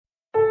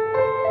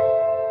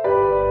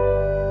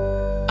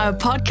A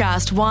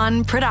Podcast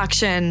One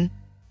production.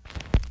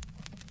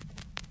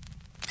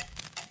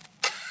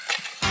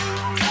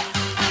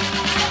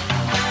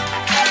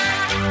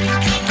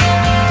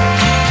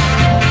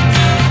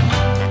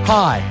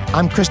 Hi,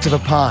 I'm Christopher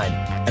Pyne,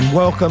 and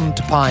welcome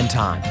to Pyne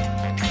Time.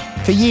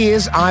 For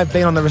years, I've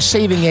been on the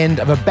receiving end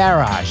of a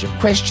barrage of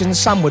questions,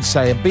 some would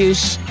say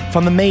abuse,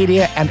 from the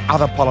media and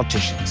other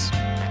politicians.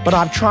 But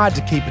I've tried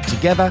to keep it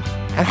together,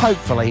 and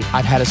hopefully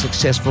I've had a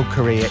successful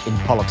career in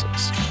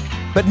politics.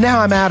 But now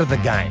I'm out of the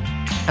game,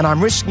 and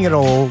I'm risking it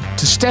all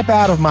to step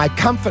out of my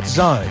comfort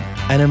zone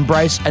and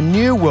embrace a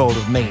new world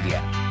of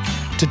media,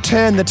 to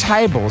turn the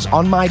tables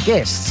on my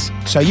guests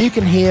so you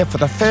can hear for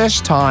the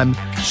first time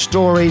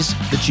stories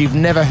that you've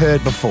never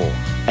heard before,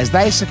 as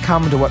they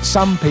succumb to what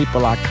some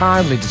people are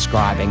kindly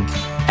describing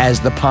as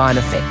the Pyne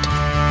effect.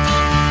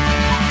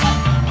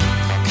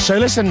 So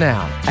listen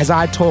now as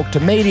I talk to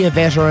media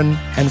veteran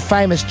and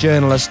famous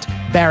journalist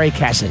Barrie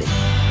Cassidy.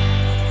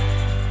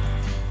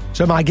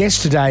 So my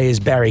guest today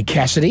is Barrie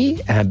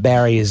Cassidy.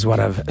 Barrie is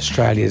one of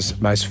Australia's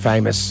most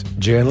famous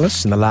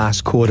journalists in the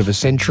last quarter of a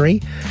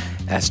century,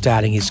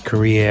 starting his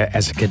career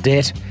as a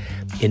cadet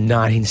in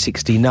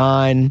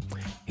 1969.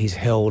 He's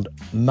held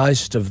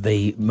most of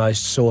the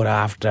most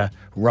sought-after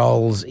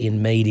roles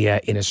in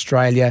media in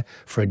Australia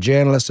for a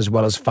journalist, as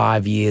well as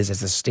 5 years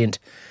as a stint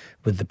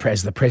with the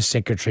press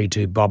secretary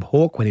to Bob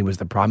Hawke when he was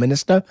the Prime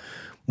Minister,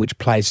 which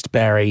placed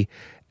Barrie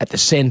at the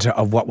centre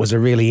of what was a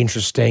really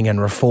interesting and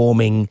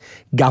reforming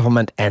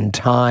government and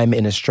time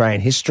in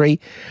Australian history.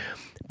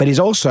 But he's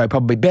also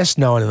probably best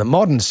known in the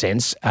modern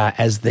sense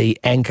as the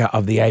anchor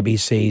of the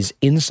ABC's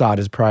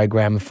Insiders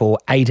program for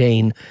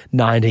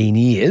 19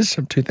 years,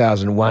 from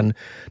 2001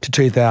 to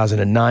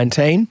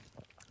 2019.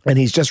 And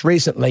he's just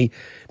recently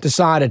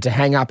decided to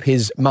hang up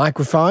his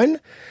microphone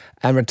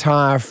and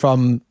retire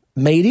from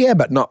media,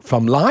 but not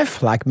from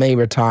life, like me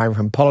retiring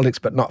from politics,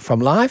 but not from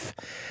life.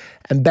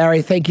 And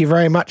Barrie, thank you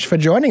very much for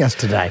joining us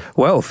today.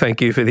 Well,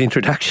 thank you for the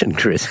introduction,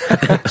 Chris.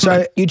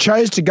 So you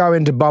chose to go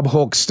into Bob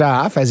Hawke's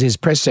staff as his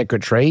press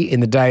secretary in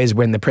the days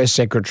when the press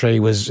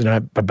secretary was,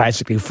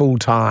 basically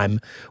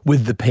full-time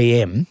with the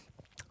PM,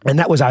 and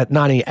that was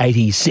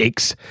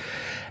 1986.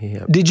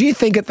 Yep. Did you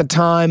think at the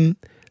time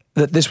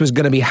that this was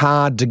going to be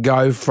hard to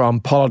go from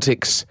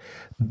politics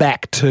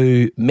back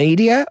to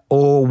media,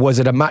 or was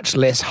it a much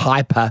less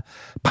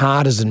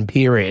hyper-partisan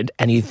period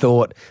and you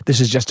thought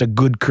this is just a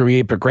good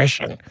career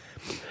progression?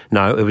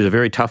 No, it was a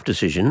very tough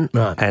decision,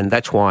 right. And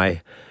that's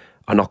why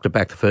I knocked it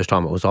back the first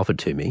time it was offered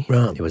to me.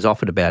 Right. It was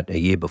offered about a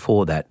year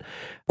before that,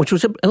 which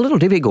was a little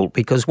difficult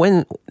because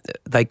when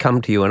they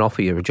come to you and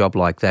offer you a job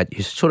like that,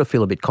 you sort of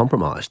feel a bit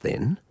compromised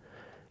then,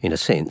 in a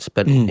sense.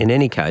 But in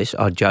any case,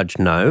 I judged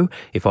no.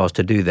 If I was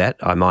to do that,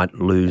 I might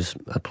lose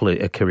a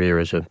career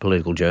as a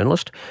political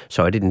journalist.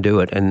 So I didn't do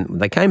it. And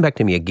they came back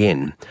to me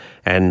again,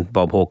 and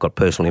Bob Hawke got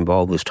personally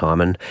involved this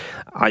time. And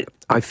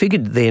I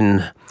figured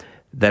then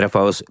that if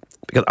I was...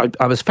 Because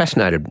I was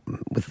fascinated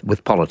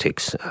with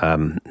politics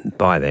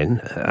by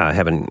then,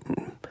 having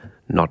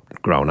not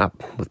grown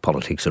up with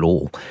politics at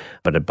all.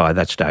 But by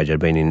that stage, I'd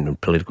been in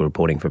political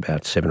reporting for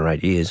about 7 or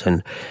 8 years.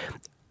 And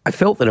I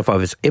felt that if I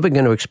was ever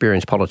going to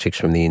experience politics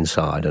from the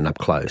inside and up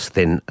close,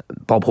 then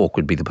Bob Hawke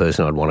would be the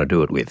person I'd want to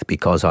do it with,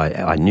 because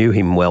I knew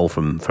him well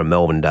from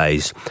Melbourne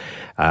days.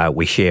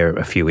 We share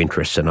a few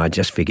interests, and I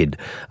just figured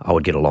I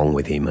would get along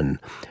with him.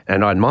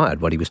 And I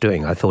admired what he was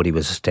doing. I thought he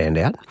was a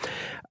standout.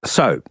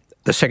 So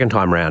the second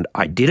time round,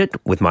 I did it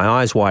with my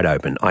eyes wide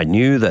open. I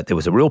knew that there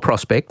was a real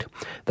prospect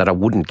that I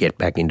wouldn't get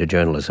back into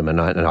journalism, and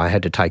I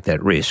had to take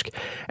that risk.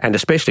 And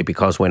especially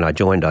because when I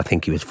joined, I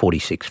think he was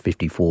 46,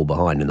 54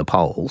 behind in the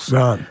polls.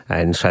 Right.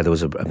 And so there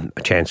was a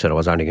chance that I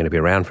was only going to be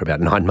around for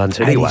about 9 months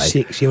anyway.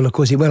 86, yeah, well, of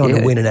course, he went on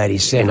to win in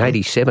 87. In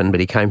 87, but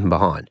he came from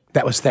behind.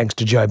 That was thanks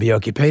to Joh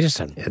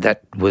Bjelke-Petersen.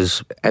 That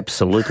was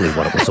absolutely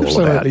what it was all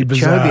Absolutely about.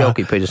 bizarre. Joh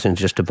Bjelke-Petersen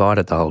just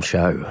divided the whole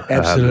show.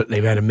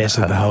 Absolutely made a mess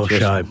of the whole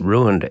show.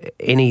 Ruined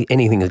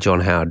anything that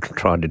John Howard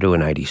tried to do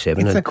in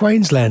 87. It's a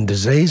Queensland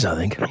disease, I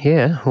think.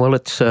 Yeah, well,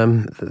 it's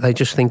they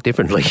just think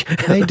differently.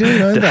 They do,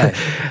 don't they?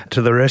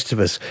 To the rest of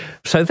us.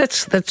 So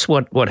that's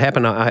what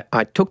happened.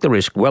 I took the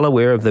risk, well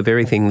aware of the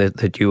very thing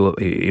that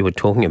you were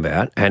talking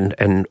about,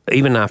 and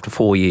even after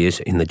 4 years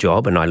in the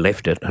job, and I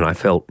left it, and I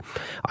felt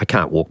I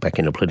can't walk back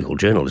into political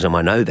journalism.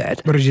 I know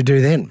that. What did you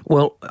do then?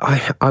 Well,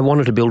 I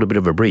wanted to build a bit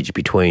of a bridge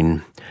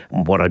between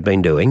what I'd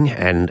been doing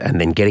and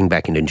then getting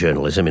back into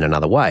journalism in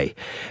another way.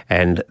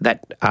 And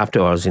that,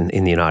 after I was in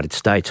the United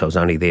States, I was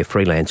only there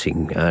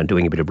freelancing,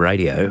 doing a bit of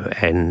radio,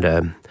 and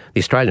the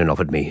Australian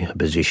offered me a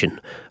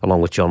position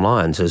along with John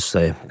Lyons as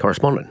the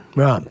correspondent,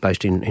 right,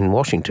 based in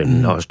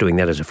Washington. I was doing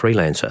that as a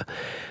freelancer.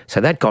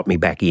 So that got me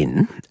back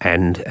in,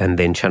 and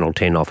then Channel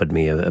 10 offered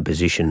me a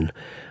position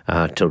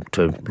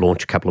to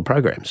launch a couple of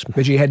programs.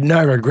 But you had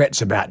no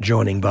regrets about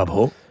joining Bob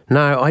Hawke?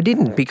 No, I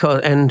didn't,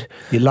 because... and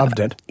you loved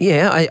it?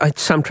 Yeah, I had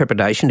some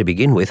trepidation to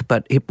begin with,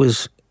 but it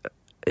was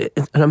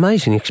an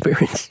amazing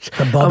experience.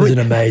 And Bob was an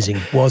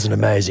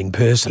amazing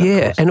person. Yeah,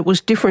 of course. and it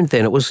was different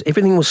then.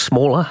 Everything was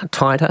smaller,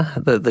 tighter.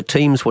 The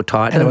teams were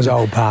tighter. And it was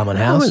old Parliament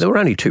House. There were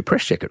only 2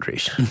 press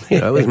secretaries.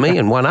 It was me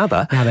and one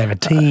other. Now they have a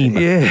team.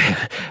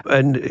 Yeah,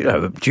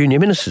 and junior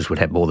ministers would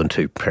have more than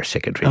 2 press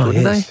secretaries,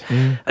 wouldn't they?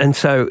 Mm. And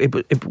so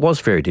it was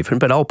very different.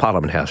 But old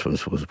Parliament House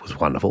was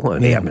wonderful,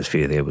 and the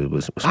atmosphere there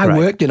was great. I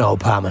worked in old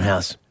Parliament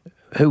House.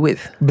 Who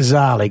with?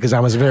 Bizarrely, because I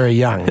was very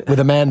young, with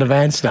Amanda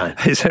Vanstone.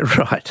 Is that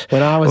right?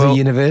 When I was a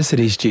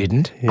university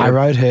student, I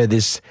wrote her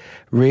this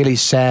really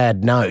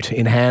sad note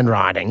in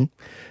handwriting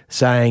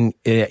saying,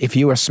 if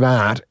you were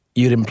smart,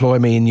 you'd employ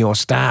me in your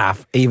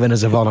staff, even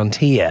as a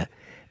volunteer,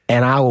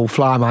 and I will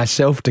fly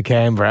myself to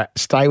Canberra,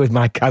 stay with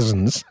my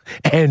cousins,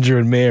 Andrew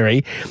and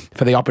Mary,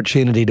 for the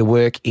opportunity to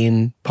work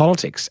in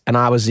politics. And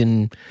I was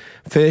in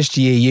first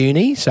year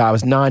uni, so I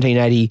was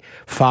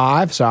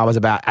 1985, so I was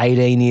about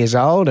 18 years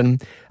old,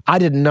 and I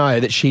didn't know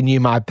that she knew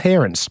my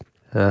parents.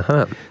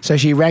 Uh-huh. So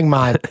she rang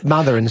my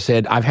mother and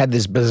said, I've had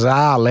this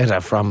bizarre letter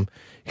from,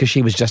 because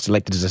she was just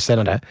elected as a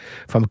senator,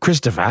 from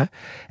Christopher.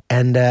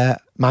 And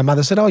my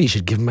mother said, you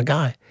should give him a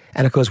go.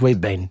 And of course,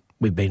 we've been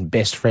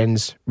best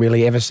friends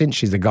really ever since.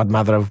 She's the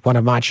godmother of one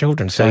of my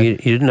children. So you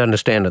didn't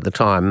understand at the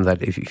time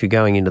that if you're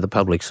going into the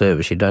public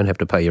service, you don't have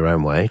to pay your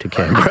own way to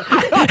Canberra.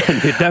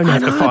 And you don't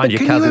have to find your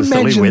cousins to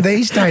live with. Can you imagine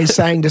these days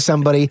saying to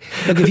somebody,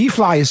 look, if you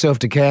fly yourself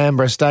to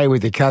Canberra, stay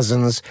with your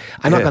cousins,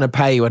 I'm not going to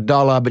pay you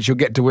 $1, but you'll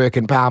get to work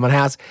in Parliament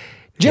House.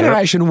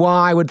 Generation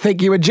Y would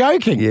think you were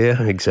joking.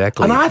 Yeah,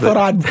 exactly. And I thought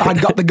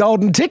I'd got the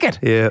golden ticket.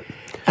 Yeah.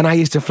 And I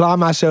used to fly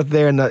myself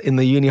there in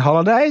the uni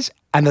holidays.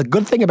 And the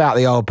good thing about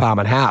the old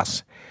Parliament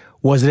House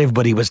was that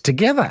everybody was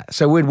together.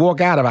 So we'd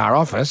walk out of our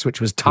office, which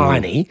was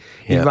tiny.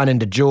 You'd run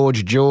into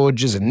George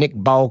Georges and Nick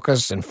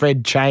Bolkus and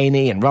Fred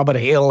Cheney and Robert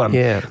Hill, and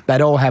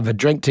they'd all have a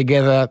drink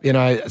together,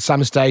 at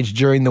some stage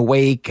during the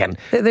week. And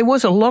there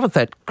was a lot of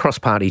that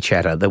cross-party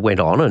chatter that went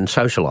on and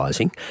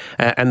socialising,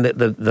 and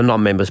the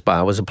non-members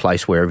bar was a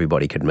place where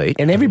everybody could meet.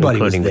 And everybody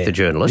including was there. With the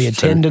journalists. The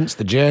attendants,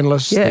 the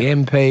journalists, the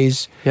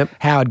MPs. Yep.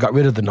 Howard got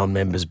rid of the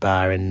non-members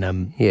bar. And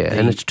and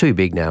it's too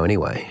big now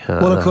anyway.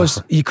 Well, of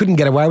course, you couldn't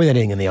get away with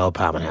anything in the old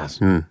Parliament House.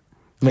 I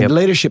mean,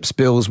 leadership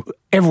spills,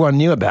 everyone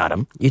knew about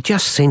them. You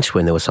just sense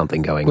when there was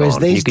something going Whereas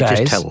on. These you could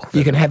days, just tell.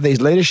 You can have these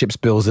leadership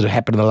spills that have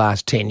happened in the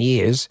last 10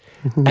 years,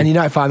 and you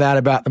don't find out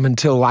about them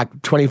until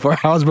like 24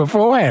 hours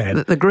beforehand.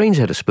 The Greens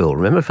had a spill,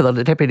 remember, for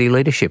the deputy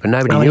leadership, and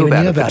nobody knew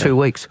about it for 2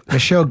 weeks.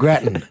 Michelle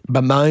Grattan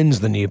bemoans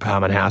the new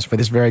Parliament House for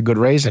this very good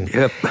reason.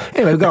 Yep.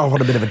 Anyway, we've got off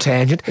on a bit of a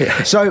tangent.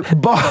 Yeah. So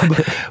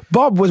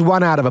Bob was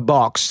one out of a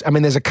box. I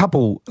mean, there's a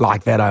couple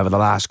like that over the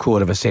last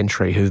quarter of a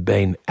century who've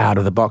been out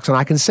of the box, and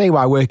I can see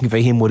why working for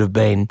him would have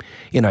been,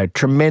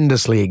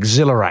 tremendously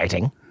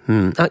exhilarating.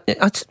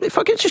 If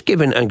I could just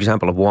give an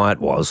example of why it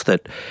was,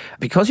 that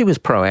because he was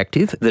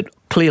proactive, that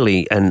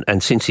clearly,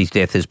 and since his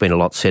death there's been a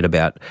lot said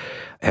about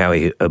how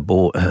he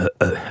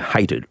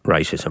hated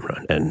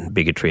racism and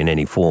bigotry in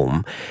any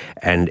form,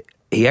 and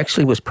he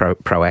actually was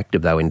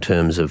proactive, though, in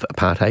terms of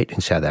apartheid in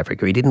South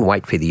Africa. He didn't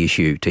wait for the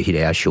issue to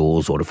hit our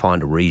shores or to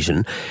find a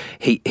reason.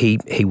 He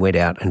went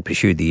out and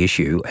pursued the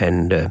issue,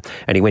 and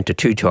he went to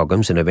 2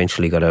 Toggums and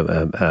eventually got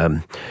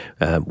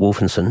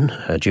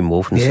Wolfenson, Jim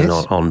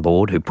Wolfenson, on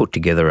board, who put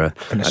together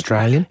an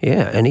Australian.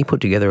 And he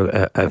put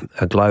together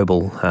a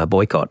global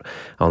boycott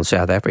on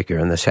South Africa,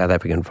 and the South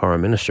African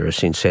Foreign Minister has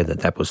since said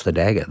that was the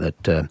dagger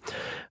that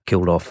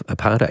killed off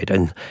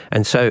apartheid.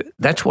 And so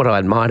that's what I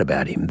admired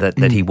about him,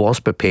 that he was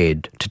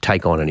prepared to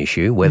take on an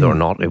issue, whether or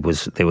not there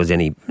was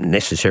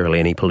necessarily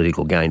any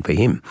political gain for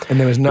him. And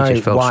there was no he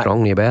just felt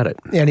strongly about it.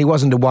 Yeah, and he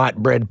wasn't a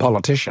white-bread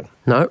politician.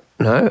 No.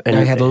 And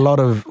he had a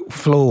lot of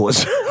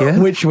flaws,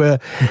 which were,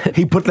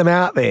 he put them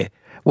out there.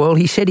 Well,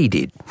 he said he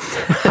did.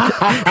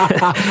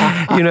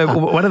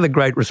 One of the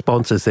great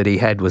responses that he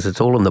had was, it's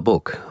all in the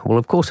book. Well,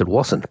 of course it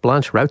wasn't.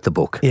 Blanche wrote the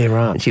book. Yeah,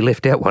 right. And she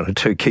left out 1 or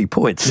 2 key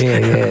points.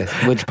 Yeah,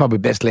 which probably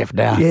best left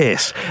out.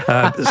 Yes.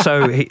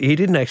 So he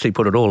didn't actually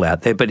put it all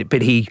out there, but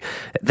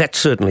that's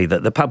certainly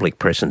the public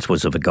presence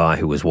was of a guy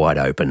who was wide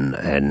open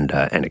and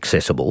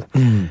accessible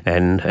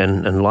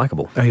and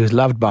likeable. He was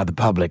loved by the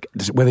public,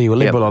 whether you were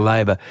Liberal or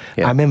Labor.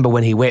 Yep. I remember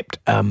when he wept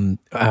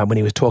when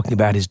he was talking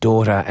about his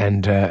daughter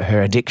and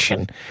her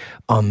addiction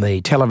on the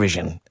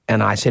television,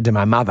 and I said to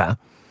my mother,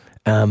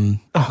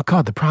 oh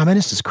God, the Prime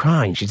Minister's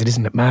crying. She said,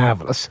 isn't it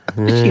marvellous?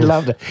 She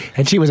loved it.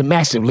 And she was a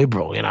massive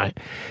Liberal,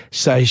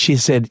 So she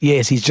said,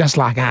 yes, he's just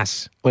like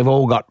us. We've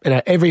all got,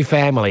 every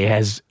family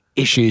has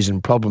issues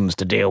and problems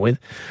to deal with.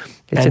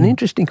 It's an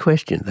interesting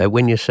question, though,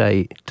 when you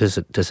say, does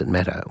it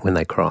matter when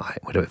they cry,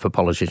 if a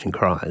politician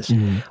cries?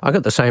 I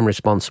got the same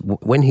response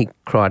when he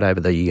cried over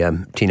the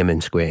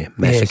Tiananmen Square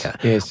massacre.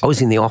 Yes. I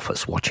was in the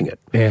office watching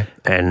it,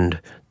 and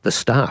the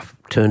staff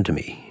turned to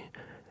me,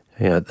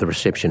 the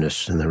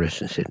receptionists and the rest,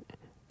 and said,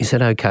 is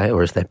that okay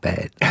or is that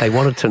bad? They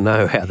wanted to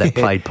know how that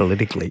played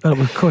politically. Well,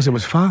 of course it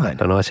was fine.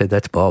 And I said,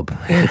 that's Bob.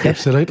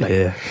 Absolutely.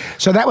 Yeah.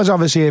 So that was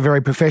obviously a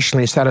very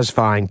professionally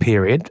satisfying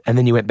period, and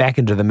then you went back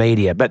into the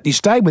media. But you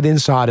stayed with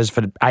Insiders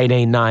for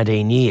 18,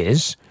 19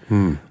 years.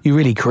 You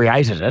really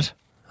created it.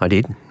 I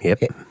did, yep.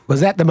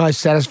 Was that the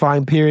most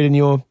satisfying period in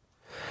your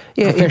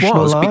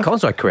professional life?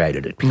 Because I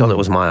created it, because it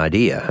was my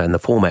idea and the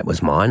format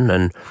was mine,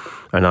 and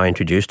I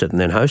introduced it and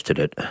then hosted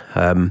it.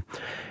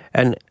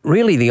 And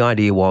really the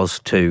idea was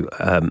to...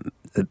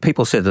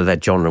 people said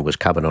that genre was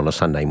covered on a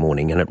Sunday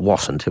morning, and it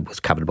wasn't. It was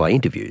covered by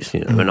interviews,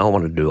 and I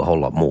wanted to do a whole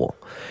lot more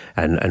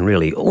and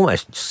really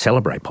almost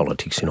celebrate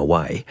politics in a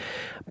way.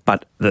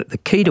 But the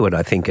key to it,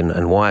 I think,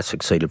 and why I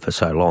succeeded for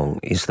so long,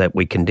 is that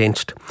we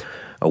condensed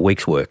a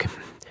week's work,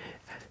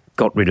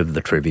 got rid of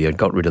the trivia,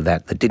 got rid of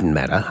that didn't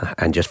matter,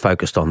 and just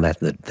focused on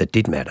that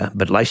did matter,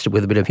 but laced it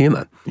with a bit of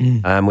humour.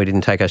 We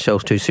didn't take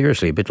ourselves too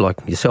seriously, a bit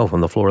like yourself on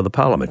the floor of the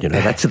Parliament.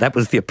 That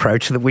was the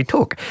approach that we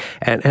took,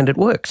 and it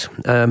works.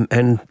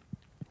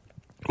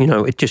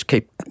 It just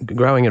kept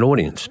growing an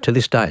audience. To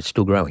this day, it's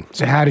still growing.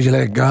 So how did you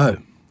let it go?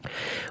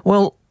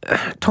 Well,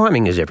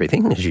 timing is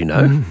everything, as you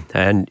know,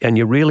 and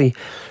you really,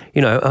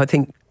 I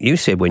think you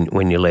said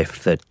when you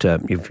left that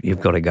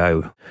you've got to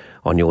go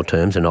on your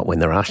terms and not when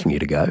they're asking you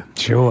to go.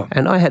 Sure.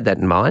 And I had that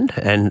in mind,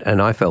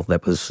 and I felt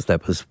that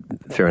was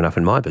fair enough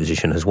in my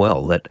position as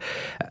well, that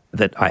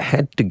I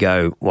had to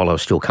go while I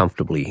was still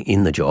comfortably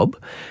in the job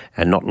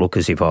and not look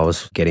as if I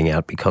was getting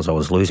out because I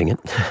was losing it.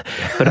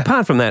 But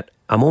apart from that,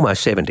 I'm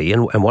almost 70,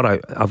 and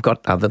I've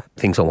got other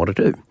things I want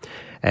to do.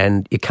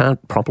 And you can't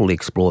properly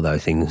explore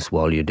those things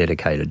while you're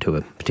dedicated to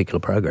a particular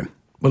program.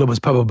 Well, it was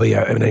probably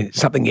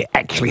something you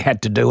actually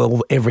had to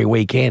do every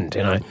weekend,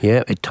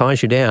 Yeah, it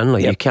ties you down.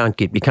 You can't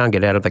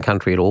get out of the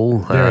country at all.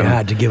 Very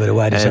hard to give it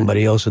away to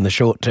somebody else in the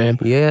short term.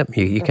 Yeah,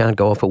 you can't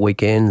go off at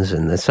weekends,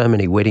 and there's so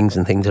many weddings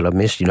and things that I've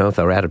missed. If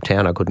they were out of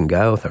town, I couldn't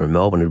go. If they were in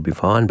Melbourne, it would be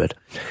fine. But,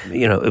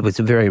 it was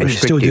a very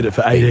restrictive... You still did it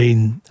for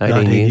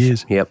 19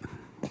 years. Yep.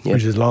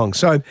 Which is long.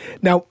 So,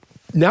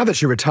 now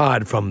that you're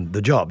retired from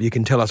the job, you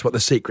can tell us what the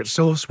secret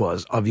sauce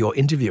was of your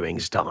interviewing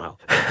style.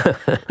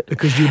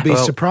 Because you'd be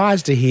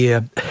surprised to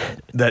hear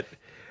that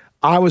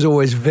I was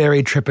always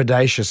very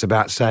trepidatious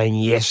about saying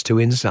yes to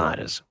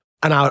insiders.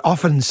 And I would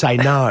often say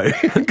no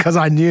because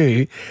I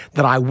knew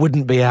that I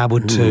wouldn't be able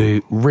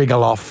to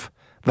wriggle off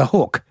the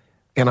hook.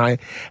 And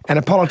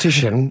a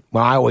politician,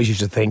 I always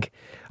used to think,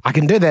 I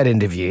can do that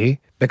interview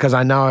because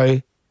I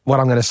know what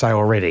I'm going to say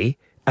already,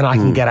 and I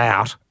can get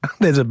out.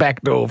 There's a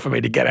back door for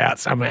me to get out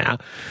somehow.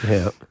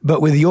 Yeah.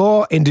 But with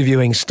your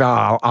interviewing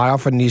style, I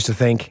often used to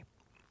think,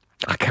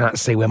 I can't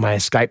see where my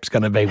escape's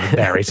going to be with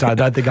Barrie, so I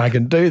don't think I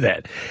can do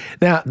that.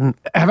 Now,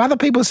 have other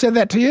people said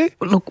that to you?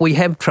 Look, we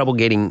have trouble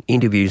getting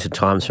interviews at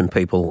times from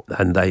people,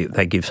 and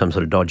they give some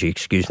sort of dodgy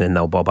excuse, and then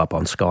they'll bob up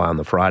on Sky on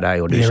the Friday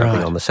or do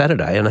something on the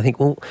Saturday. And I think,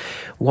 well,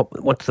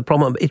 what's the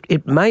problem?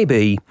 It may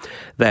be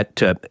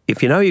that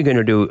if you're going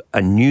to do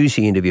a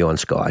newsy interview on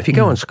Sky, if you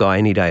go on Sky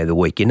any day of the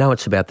week,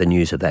 it's about the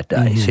news of that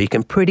day. So you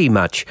can pretty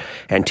much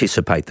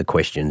anticipate the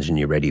questions and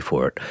you're ready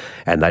for it,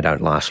 and they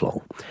don't last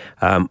long.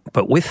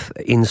 But with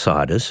insiders,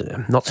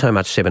 not so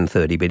much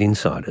 7:30, but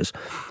insiders,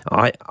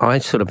 I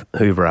sort of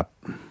hoover up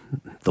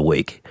the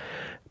week.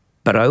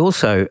 But I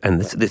also,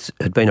 and this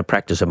had been a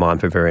practice of mine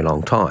for a very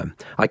long time,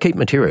 I keep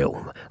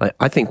material.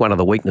 I think one of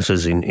the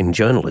weaknesses in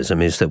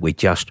journalism is that we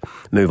just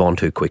move on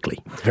too quickly.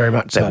 Very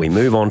much so. That we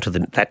move on to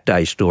that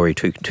day's story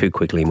too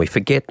quickly, and we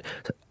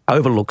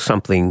overlook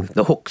something,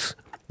 the hooks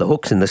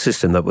in the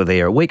system that were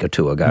there a week or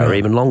two ago or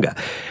even longer.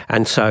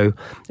 And so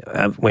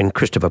when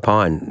Christopher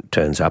Pyne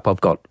turns up, I've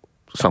got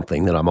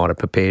something that I might have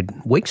prepared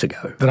weeks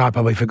ago. That I've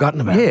probably forgotten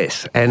about.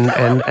 Yes, and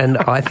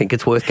I think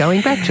it's worth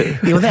going back to.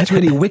 Yeah, well, that's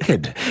really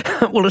wicked.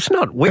 Well, it's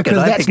not wicked.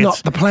 Because that's not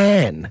the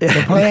plan.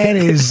 The plan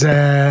is,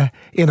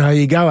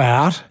 you go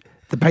out,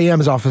 the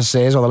PM's office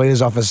says, or the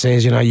leader's office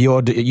says,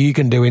 you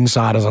can do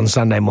insiders on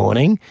Sunday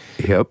morning.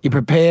 Yep. You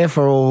prepare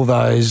for all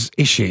those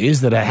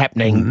issues that are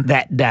happening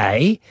that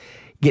day,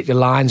 get your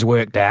lines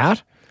worked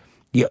out.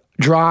 You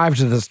drive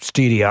to the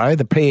studio,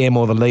 the PM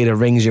or the leader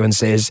rings you and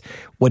says,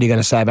 what are you going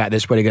to say about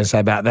this? What are you going to say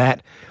about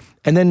that?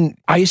 And then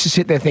I used to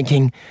sit there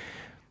thinking,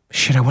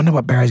 shit, I wonder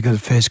what Barrie's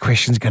first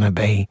question's going to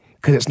be,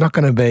 because it's not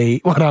going to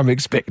be what I'm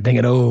expecting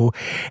at all.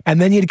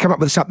 And then you'd come up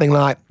with something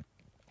like,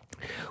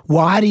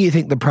 why do you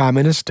think the Prime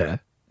Minister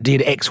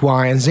did X,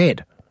 Y, and Z?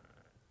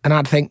 And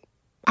I'd think,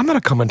 I'm not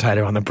a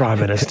commentator on the Prime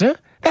Minister.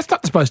 That's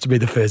not supposed to be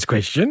the first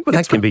question. Well,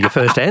 that can be your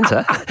first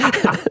answer.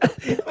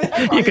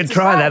 You can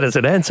try that as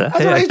an answer.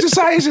 That's what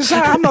I used to say.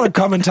 I'm not a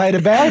commentator,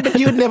 Barrie, but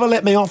you'd never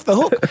let me off the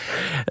hook.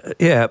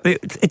 Yeah,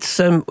 it's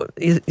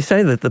you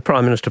say that the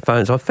Prime Minister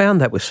phones. I've found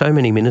that with so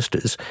many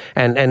ministers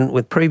and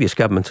with previous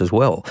governments as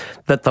well,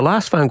 that the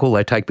last phone call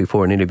they take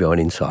before an interview on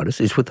insiders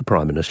is with the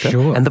Prime Minister,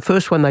 and the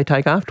first one they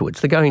take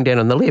afterwards. They're going down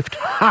on the lift,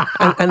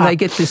 and they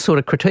get this sort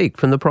of critique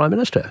from the Prime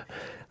Minister.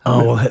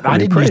 Oh, well, I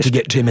didn't used to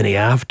get too many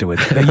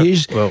afterwards.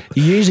 You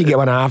usually get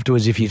one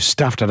afterwards if you've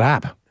stuffed it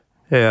up.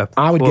 Yeah,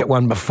 I would get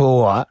one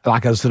before,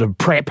 like a sort of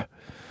prep,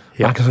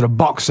 like a sort of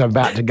boxer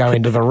about to go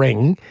into the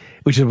ring,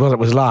 which is what it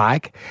was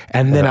like.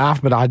 And then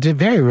after, but I did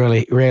very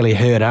rarely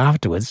heard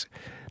afterwards.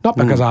 Not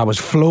because I was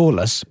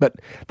flawless, but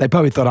they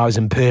probably thought I was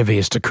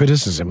impervious to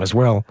criticism as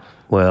well.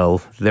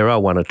 Well, there are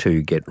one or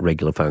two get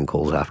regular phone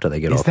calls after they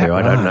get off there.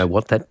 Right? I don't know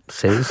what that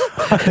says.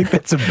 I think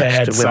that's a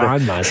bad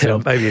sign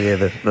myself. Maybe they're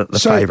the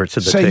favourites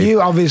of the team. So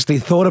you obviously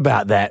thought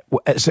about that.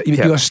 So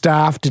your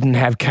staff didn't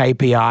have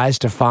KPIs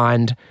to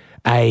find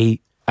a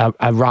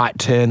right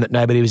turn that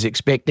nobody was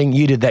expecting.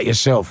 You did that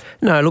yourself.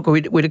 No, look,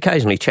 we'd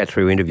occasionally chat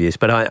through interviews,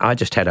 but I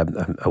just had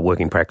a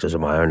working practice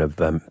of my own of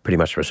pretty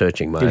much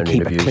researching my own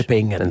interviews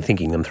and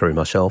thinking them through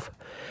myself.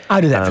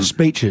 I do that for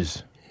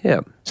speeches.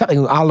 Yeah.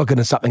 I'll look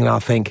into something and I'll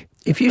think,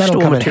 if you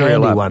store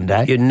material up, one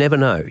day. You never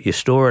know. You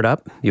store it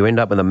up, you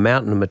end up with a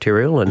mountain of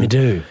material, and you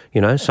do.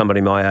 You know,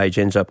 somebody my age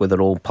ends up with it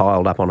all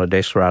piled up on a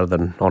desk rather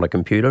than on a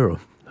computer or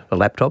a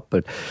laptop.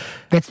 But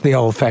that's the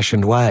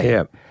old-fashioned way.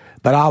 Yeah.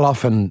 But I'll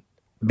often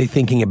be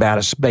thinking about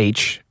a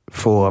speech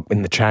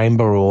in the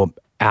chamber or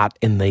out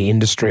in the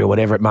industry or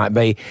whatever it might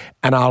be,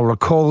 and I'll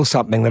recall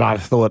something that I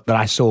thought that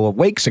I saw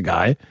weeks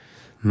ago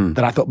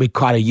that I thought would be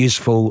quite a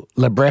useful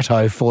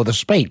libretto for the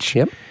speech.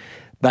 Yep.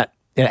 But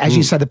as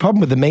you say, the problem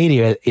with the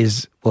media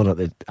is,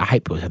 I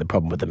hate to say the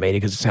problem with the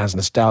media because it sounds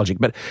nostalgic,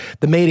 but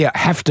the media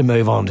have to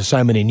move on to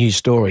so many news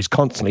stories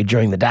constantly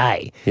during the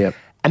day. Yep.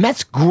 And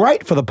that's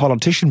great for the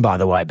politician, by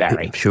the way,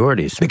 Barry. Sure it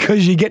is.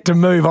 Because you get to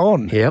move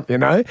on, Yep. you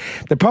know.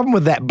 The problem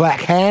with that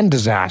Black Hand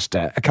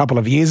disaster a couple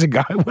of years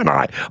ago when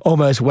I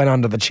almost went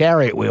under the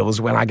chariot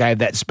wheels when I gave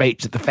that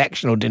speech at the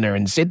factional dinner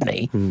in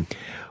Sydney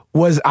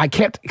was I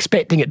kept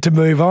expecting it to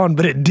move on,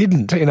 but it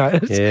didn't, you know.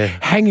 It's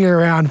hanging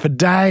around for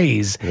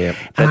days. Yeah,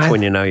 that's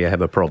when you know you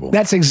have a problem.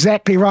 That's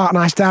exactly right. And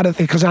I started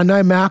thinking, because I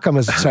know Malcolm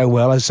as so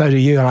well, as so do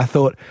you, and I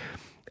thought,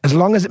 as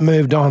long as it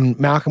moved on,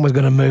 Malcolm was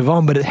going to move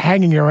on, but it's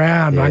hanging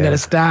around. I'm going to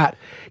start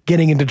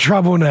getting into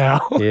trouble now.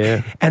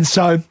 Yeah. And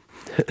so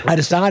I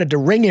decided to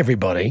ring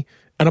everybody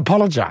and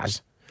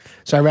apologise.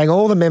 So I rang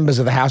all the members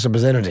of the House of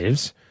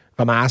Representatives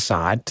from our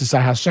side to say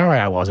how sorry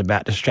I was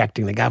about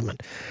distracting the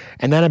government.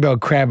 And Annabelle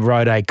Crabb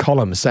wrote a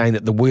column saying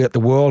that the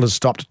world has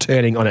stopped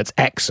turning on its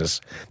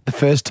axis. The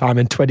first time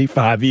in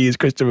 25 years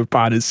Christopher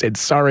Pyne has said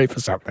sorry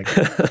for something.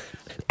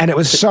 And it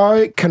was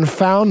so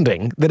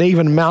confounding that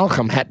even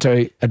Malcolm had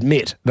to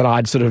admit that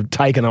I'd sort of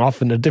taken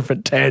off in a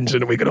different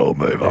tangent and we could all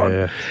move on.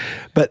 Yeah.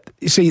 But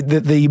you see,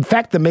 the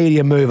fact the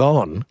media move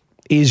on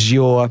is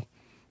your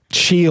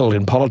shield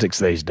in politics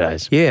these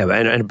days. Yeah,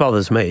 and it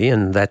bothers me,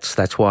 and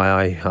that's why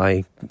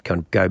I kind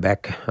of go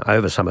back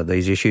over some of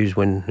these issues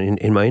when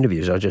in my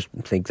interviews. I just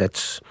think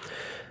that's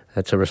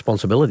a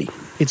responsibility.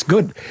 It's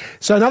good.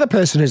 So another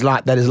person who's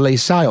like that is Lee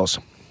Sales.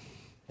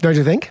 Don't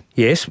you think?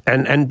 Yes,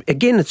 and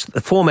again,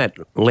 the format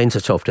lends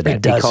itself to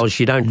that because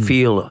you don't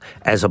feel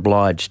as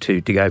obliged to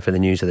go for the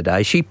news of the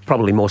day. She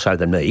probably more so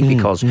than me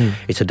because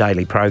it's a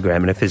daily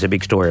program, and if there's a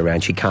big story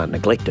around, she can't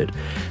neglect it.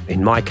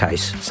 In my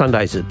case,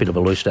 Sunday's a bit of a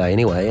loose day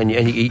anyway, and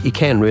you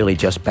can really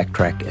just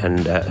backtrack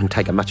and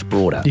take a much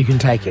broader... You can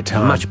take your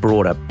time. Much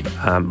broader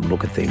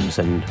look at things,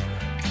 and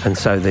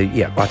so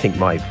I think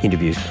my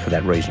interviews for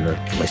that reason are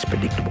less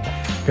predictable.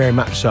 Very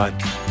much so.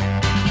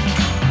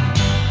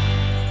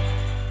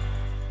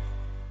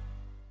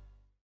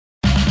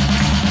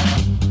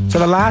 So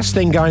the last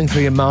thing going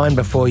through your mind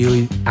before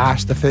you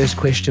ask the first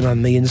question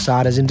on the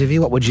Insider's interview,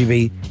 what would you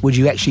be? Would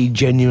you actually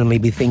genuinely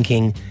be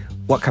thinking,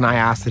 what can I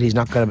ask that he's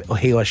not going to, or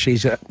he or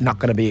she's not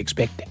going to be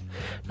expecting?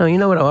 No, you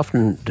know what I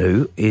often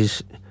do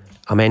is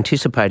I'm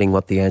anticipating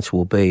what the answer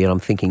will be, and I'm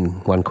thinking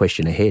one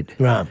question ahead.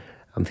 Right.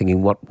 I'm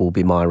thinking what will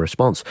be my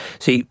response.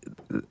 See,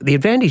 the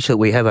advantage that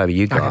we have over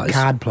you guys... Like a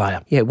card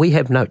player. Yeah, we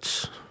have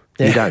notes.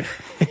 Yeah. You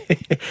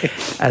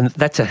don't. And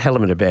that's a hell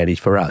of an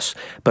advantage for us.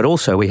 But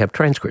also we have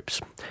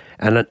transcripts.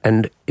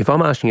 And if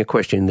I'm asking a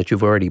question that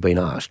you've already been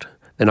asked,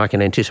 then I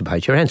can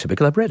anticipate your answer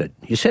because I've read it.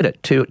 You said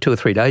it two or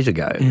 3 days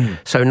ago.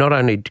 So not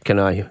only can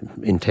I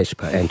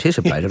anticipate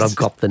it, I've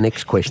got the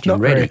next question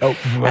ready. Not very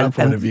helpful from our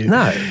point of view.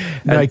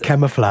 No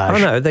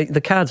camouflage. Oh, no, the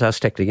cards are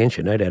stacked against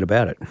you, no doubt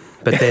about it.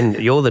 But then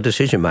you're the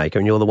decision maker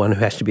and you're the one who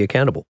has to be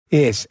accountable.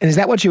 Yes. And is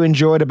that what you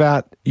enjoyed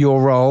about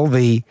your role?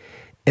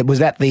 Was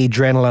that the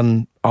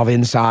adrenaline of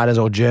Insiders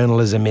or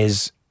journalism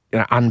is...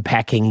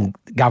 unpacking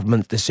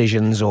government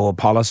decisions or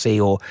policy,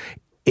 or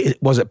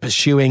was it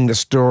pursuing the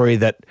story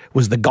that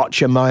was the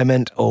gotcha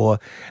moment? Or,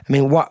 I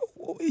mean, what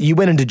you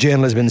went into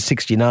journalism in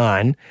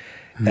 '69,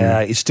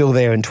 you're still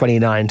there in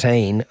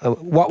 2019.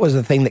 What was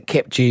the thing that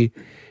kept you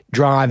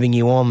driving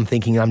you on,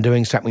 thinking I'm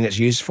doing something that's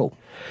useful?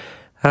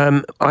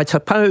 I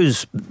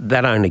suppose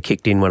that only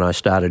kicked in when I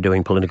started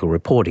doing political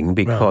reporting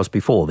because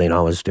before then I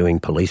was doing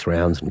police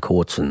rounds and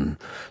courts and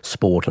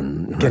sport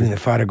and... Getting the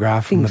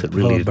photograph from the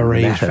really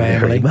Barrie family.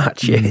 Very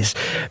much, yes.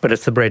 But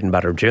it's the bread and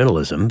butter of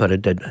journalism, but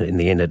in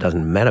the end it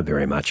doesn't matter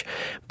very much.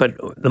 But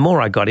the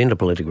more I got into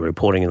political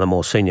reporting and the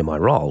more senior my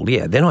role,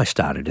 then I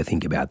started to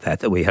think about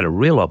that we had a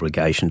real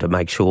obligation to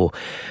make sure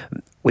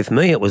with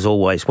me, it was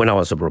always, when I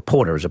was a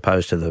reporter as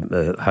opposed to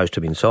the host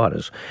of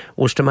Insiders,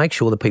 was to make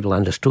sure that people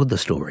understood the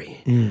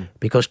story.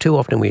 Because too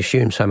often we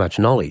assume so much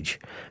knowledge.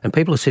 And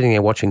people are sitting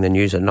there watching the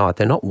news at night.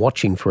 They're not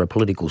watching for a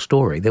political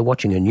story. They're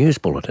watching a news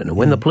bulletin. And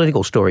when the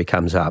political story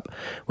comes up,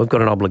 we've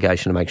got an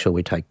obligation to make sure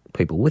we take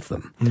people with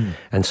them.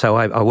 And so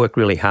I work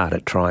really hard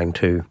at trying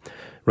to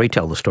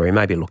retell the story.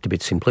 Maybe it looked a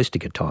bit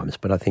simplistic at times,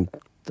 but I think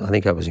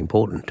that was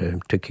important to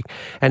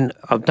and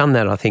I've done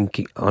that, I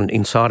think, on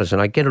Insiders,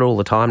 and I get it all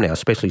the time now,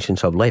 especially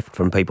since I've left,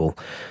 from people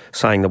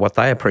saying that what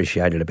they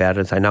appreciated about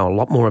it is they know a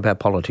lot more about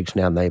politics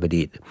now than they ever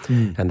did.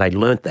 And they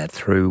learnt that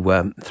through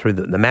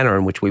the manner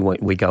in which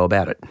we go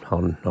about it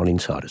on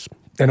Insiders.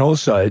 And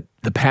also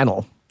the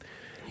panel,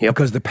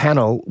 because the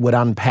panel would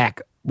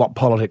unpack what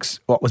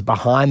was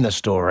behind the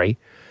story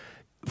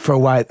for a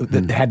way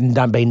that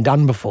hadn't been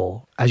done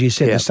before. As you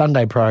said, the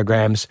Sunday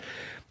programs,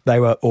 they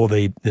were, or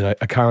the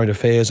current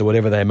affairs or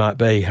whatever they might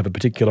be, have a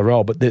particular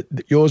role. But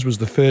yours was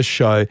the first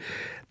show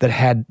that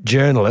had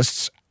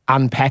journalists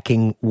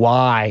unpacking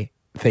why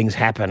things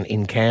happen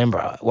in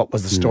Canberra. What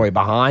was the story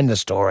behind the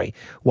story?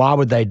 Why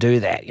would they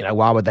do that?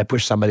 Why would they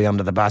push somebody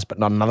under the bus but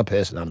not another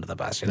person under the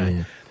bus?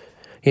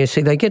 Yeah,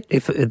 see,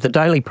 if the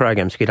daily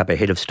programs get up a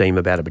head of steam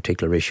about a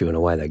particular issue and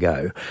away they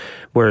go,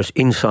 whereas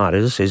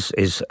Insiders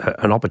is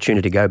an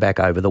opportunity to go back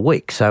over the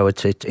week. So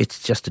it's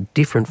just a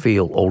different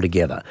feel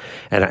altogether,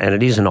 and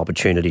it is an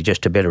opportunity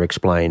just to better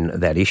explain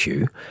that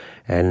issue.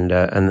 And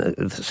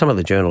some of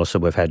the journalists that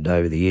we've had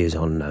over the years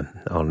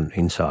on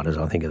Insiders,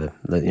 I think, are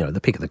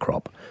the pick of the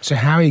crop. So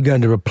how are you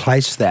going to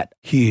replace that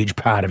huge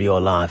part of your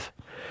life?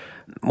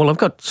 Well, I've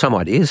got some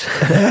ideas.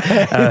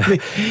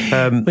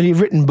 Well, you've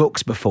written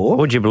books before.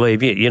 Would you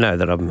believe? You know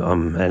that I'm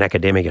an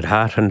academic at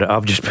heart, and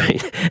I've just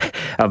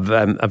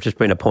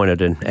been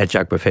appointed an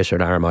adjunct professor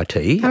at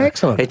RMIT. Oh,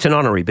 excellent! It's an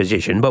honorary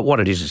position, but what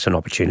it is, it's an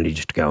opportunity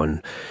just to go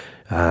and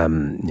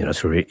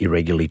sort of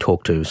irregularly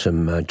talk to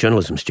some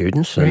journalism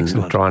students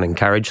and try and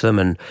encourage them,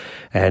 and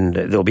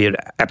there'll be an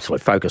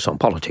absolute focus on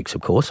politics,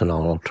 of course, and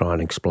I'll try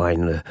and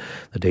explain the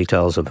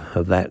details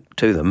of that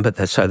to them.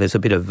 But so there's a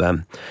bit of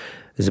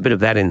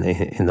that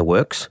in the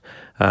works.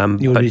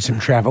 You'll do some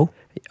travel?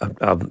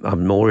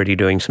 I'm already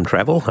doing some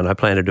travel, and I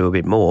plan to do a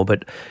bit more.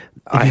 But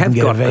I have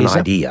got an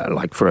idea,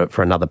 like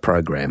for another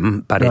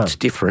program, but it's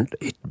different.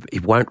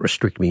 It won't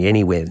restrict me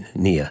anywhere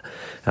near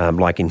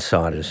like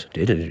Insiders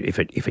did. If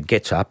it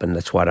gets up, and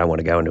that's why I don't want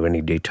to go into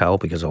any detail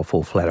because I'll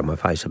fall flat on my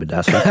face if it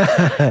doesn't.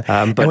 But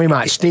and we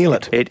might steal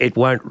it. It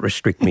won't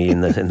restrict me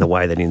in the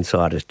way that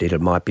Insiders did.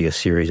 It might be a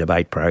series of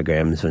 8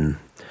 programs and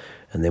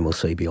then we'll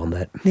see beyond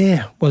that.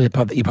 Yeah, well, you're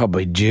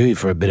probably due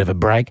for a bit of a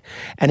break.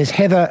 And is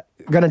Heather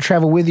going to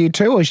travel with you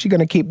too, or is she going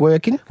to keep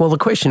working? Well, the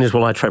question is,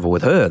 will I travel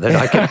with her?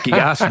 I get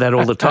asked that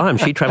all the time.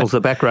 She travels the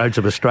back roads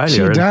of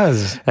Australia. She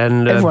does.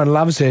 And everyone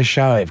loves her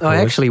show, of course. I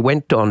actually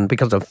went on,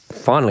 because I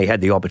finally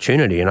had the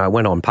opportunity, and I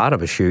went on part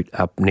of a shoot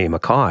up near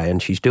Mackay, and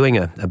she's doing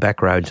a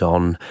back roads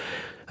on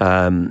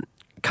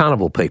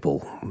carnival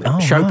people,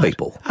 show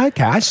people.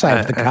 Okay, I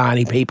saved the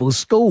Carney People's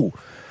School.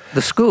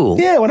 The school?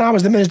 Yeah, when I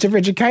was the Minister for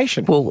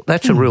Education. Well,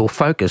 that's a real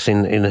focus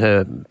in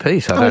her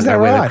piece. I don't know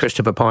whether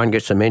Christopher Pyne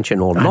gets a mention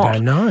or not. I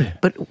don't know.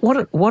 But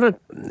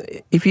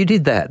if you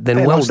did that,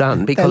 then well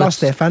done. Because they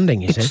lost their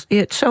funding, you see.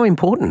 Yeah, it's so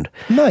important.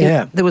 No,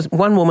 yeah. There was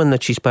one woman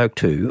that she spoke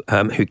to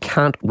who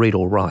can't read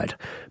or write,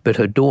 but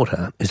her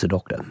daughter is a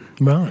doctor.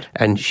 Right.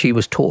 And she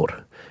was taught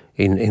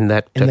in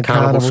the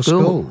carnival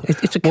school.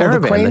 It's a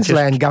caravan. Well, the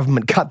Queensland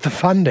government cut the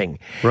funding.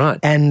 Right.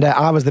 And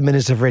I was the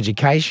Minister for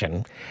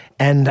Education,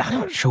 and I'm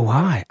not sure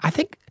why.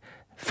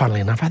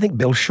 Funnily enough, I think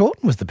Bill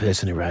Shorten was the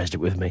person who raised it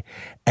with me.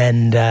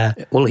 And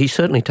well, he's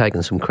certainly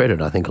taken some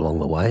credit, I think, along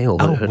the way.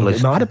 Or at least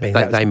it might have been.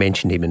 They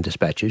mentioned him in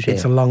dispatches.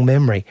 It's a long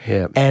memory.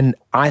 Yeah. And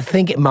I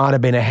think it might have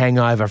been a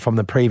hangover from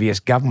the previous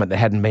government that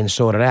hadn't been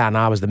sorted out. And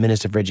I was the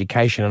Minister for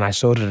Education, and I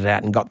sorted it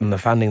out and got them the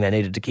funding they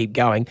needed to keep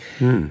going.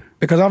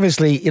 Because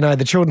obviously,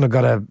 the children have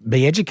got to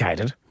be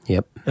educated.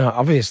 Yep.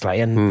 Obviously.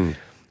 And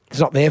it's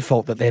not their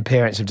fault that their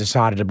parents have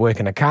decided to work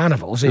in a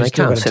carnival. So they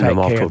can't send them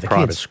off to a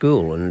private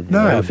school and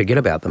forget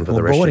about them for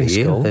the rest of the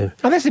year.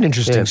 Oh, that's an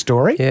interesting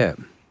story. Yeah.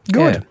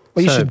 Good. Yeah.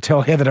 Well, you should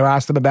tell Heather to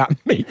ask them about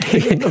me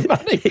giving them the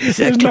money. Exactly.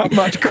 There's not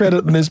much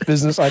credit in this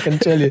business, I can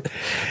tell you.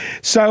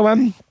 So,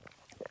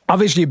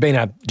 obviously you've been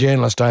a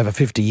journalist over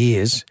 50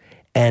 years,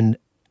 and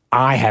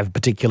I have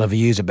particular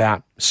views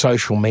about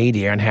social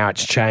media and how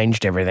it's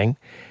changed everything.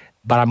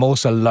 But I'm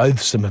also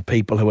loathsome of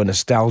people who are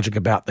nostalgic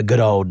about the good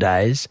old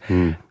days.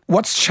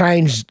 What's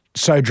changed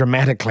so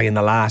dramatically in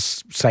the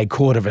last, say,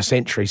 quarter of a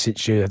century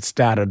since you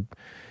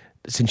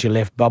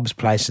left Bob's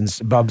place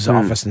and Bob's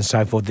office and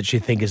so forth, that you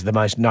think is the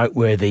most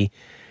noteworthy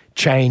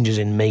changes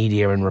in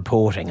media and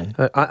reporting?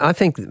 I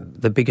think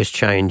the biggest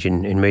change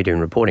in media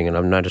and reporting, and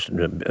I've noticed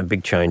a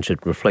big change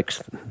that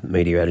reflects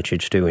media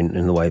attitudes too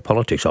in the way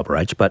politics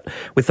operates, but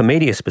with the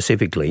media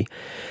specifically,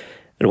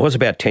 it was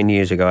about 10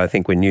 years ago, I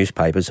think, when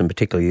newspapers, and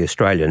particularly the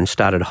Australian,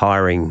 started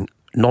hiring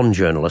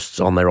non-journalists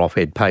on their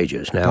op-ed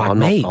pages. Now,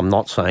 I'm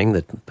not saying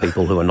that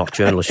people who are not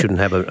journalists shouldn't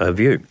have a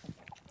view,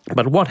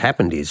 But what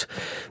happened is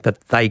that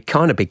they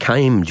kind of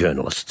became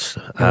journalists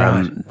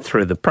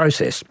through the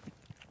process,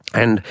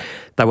 and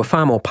they were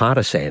far more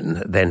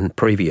partisan than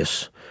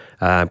previous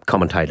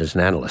commentators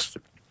and analysts.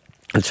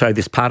 And so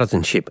this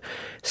partisanship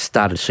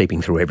started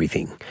seeping through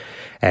everything.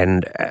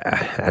 And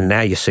now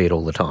you see it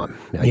all the time.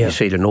 Now you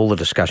see it in all the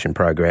discussion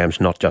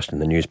programs, not just in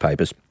the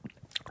newspapers.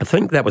 I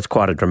think that was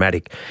quite a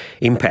dramatic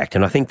impact,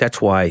 and I think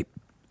that's why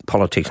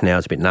politics now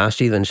is a bit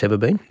nastier than it's ever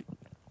been,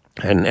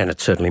 and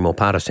it's certainly more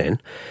partisan.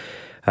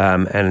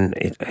 And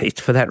it's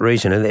for that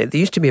reason. And there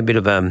used to be a bit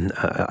of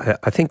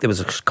I think there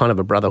was a kind of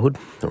a brotherhood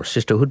or a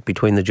sisterhood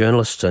between the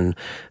journalists, and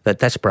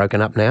that's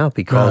broken up now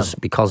because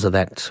of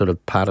that sort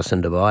of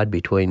partisan divide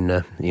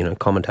between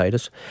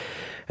commentators.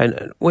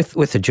 And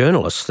with the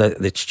journalists,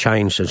 that's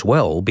changed as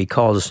well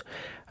because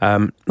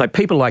like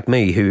people like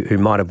me who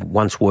might have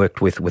once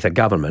worked with a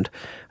government.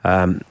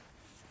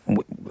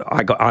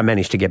 I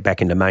managed to get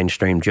back into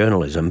mainstream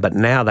journalism, but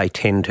now they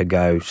tend to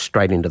go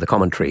straight into the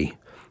commentary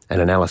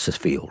and analysis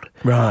field.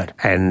 Right.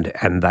 And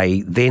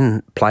they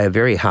then take a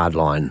very hard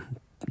line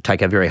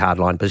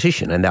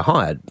position, and they're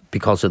hired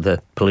because of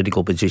the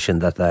political position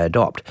that they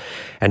adopt.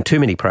 And too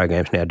many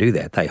programs now do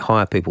that. They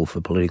hire people for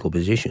political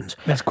positions.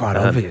 That's quite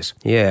obvious.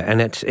 Yeah, and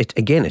it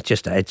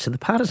just adds to the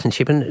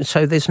partisanship. And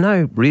so there's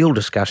no real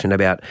discussion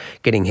about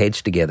getting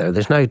heads together.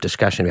 There's no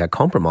discussion about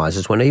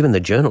compromises when even the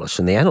journalists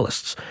and the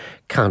analysts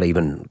can't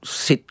even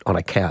sit on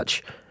a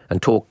couch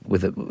and talk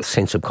with a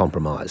sense of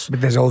compromise. But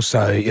there's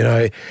also,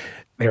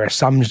 there are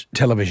some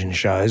television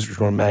shows, which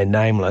will remain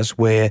nameless,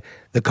 where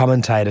the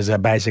commentators are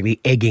basically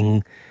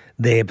egging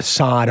their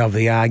side of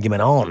the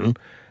argument on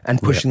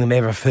and pushing them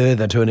ever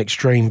further to an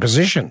extreme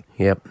position.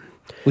 Yep.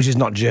 Which is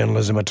not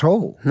journalism at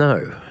all.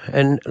 No.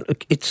 And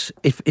look, if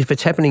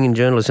it's happening in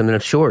journalism, then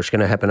I'm sure it's going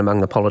to happen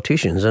among the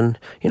politicians. And,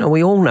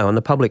 we all know, and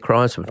the public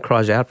cries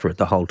out for it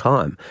the whole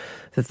time,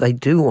 that they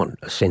do want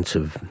a sense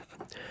of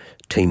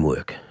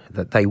teamwork,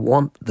 that they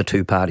want the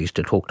two parties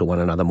to talk to one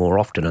another more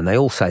often, and they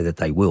all say that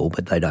they will,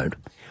 but they don't.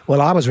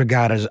 Well, I was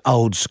regarded as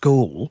old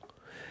school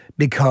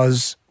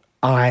because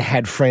I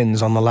had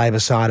friends on the Labor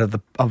side of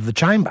the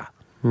chamber.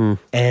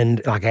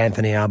 And like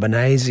Anthony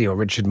Albanese or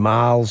Richard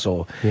Marles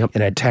or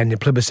Tanya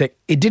Plibersek.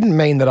 It didn't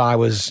mean that I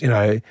was,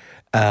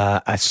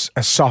 a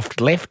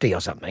soft lefty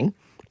or something.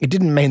 It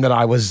didn't mean that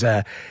I was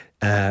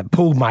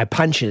pulled my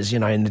punches,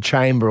 in the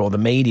chamber or the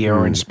media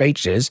or in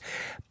speeches.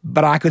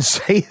 But I could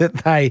see that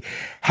they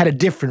had a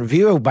different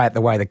view about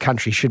the way the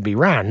country should be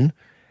run,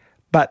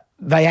 but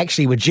they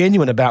actually were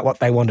genuine about what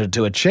they wanted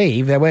to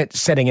achieve. They weren't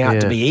setting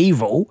out to be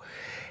evil.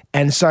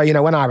 And so,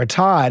 when I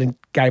retired and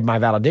gave my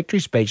valedictory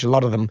speech, a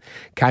lot of them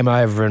came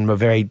over and were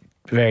very,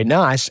 very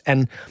nice.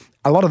 And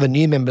a lot of the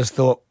new members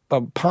thought,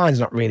 well, Pyne's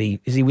not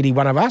really, is he really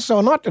one of us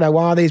or not?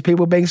 Why are these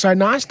people being so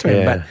nice to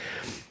him?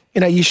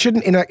 But, you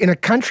shouldn't, in a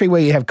country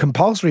where you have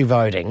compulsory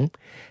voting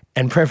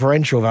and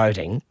preferential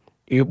voting,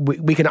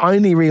 we can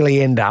only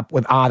really end up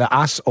with either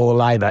us or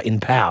Labor in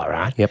power,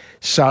 right? Yep.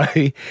 So,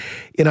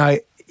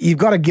 you've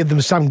got to give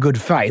them some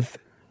good faith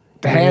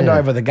to hand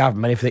over the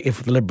government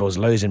if the Liberals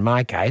lose, in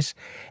my case,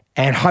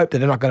 and hope that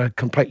they're not going to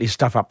completely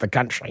stuff up the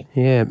country.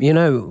 Yeah,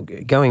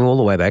 going all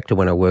the way back to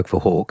when I worked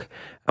for Hawke,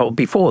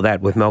 before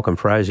that with Malcolm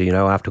Fraser,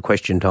 after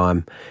question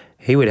time,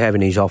 he would have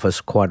in his office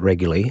quite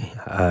regularly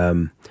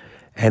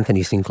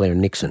Anthony Sinclair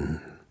and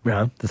Nixon,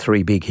 the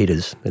three big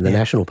hitters in the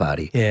National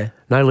Party. Yeah.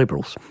 No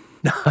Liberals.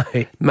 No.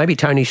 Maybe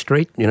Tony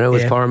Street,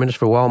 as Foreign Minister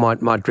for a while,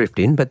 might drift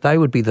in, but they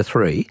would be the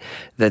three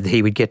that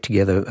he would get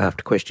together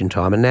after question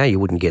time. And now you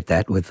wouldn't get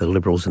that with the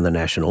Liberals and the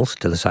Nationals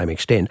to the same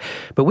extent.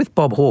 But with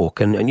Bob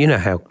Hawke, and you know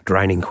how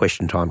draining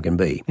question time can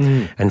be.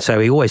 And so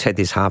he always had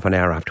this half an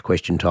hour after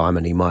question time,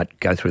 and he might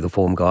go through the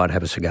form guide,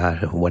 have a cigar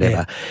or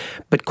whatever.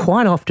 But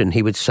quite often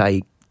he would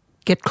say,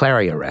 get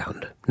Clary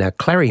around. Now,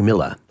 Clary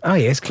Miller. Oh,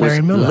 yes,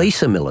 Clary Miller.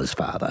 Lisa Miller's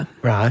father.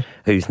 Right.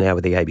 Who's now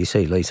with the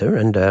ABC, Lisa.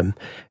 And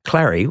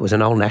Clary was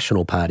an old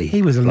National Party.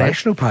 He was a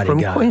National Party from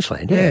guy.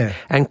 Queensland, yeah.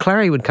 And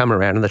Clary would come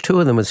around and the two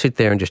of them would sit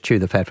there and just chew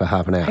the fat for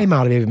half an hour. He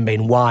might have even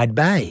been Wide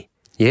Bay.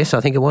 Yes, I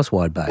think it was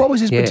Wide Bay. What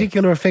was his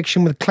particular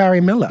affection with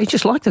Clary Miller? He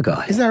just liked the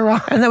guy. Is that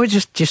right? And they were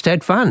just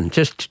had fun,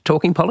 just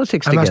talking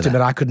politics together. I must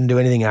admit, I couldn't do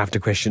anything after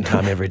question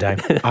time every day.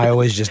 I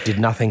always just did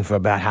nothing for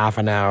about half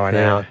an hour, an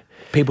hour.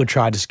 People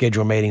tried to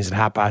schedule meetings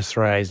at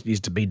 3:30. I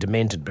used to be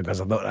demented because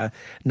I thought,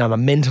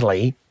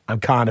 mentally, I'm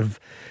kind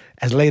of,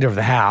 as leader of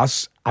the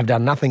House, I've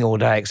done nothing all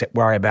day except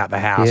worry about the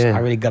House. I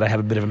really got to have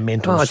a bit of a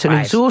mental space. It's an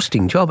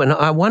exhausting job, and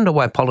I wonder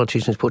why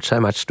politicians put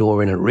so much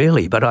store in it,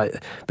 really. But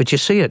you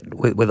see it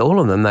with all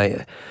of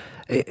them.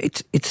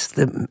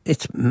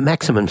 It's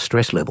maximum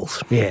stress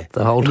levels. Yeah,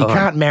 the whole time. You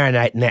can't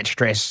marinate in that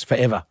stress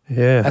forever.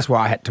 Yeah, that's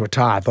why I had to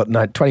retire. I thought,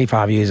 no,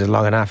 25 years is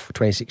long enough.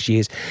 26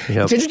 years.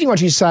 Yep. It's interesting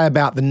what you say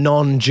about the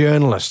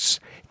non-journalists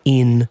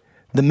in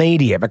the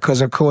media,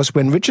 because of course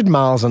when Richard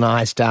Marles and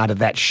I started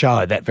that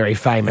show, that very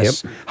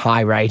famous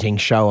high-rating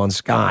show on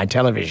Sky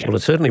Television. Well,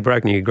 it certainly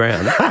broke new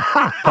ground.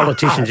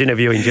 Politicians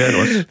interviewing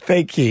journalists.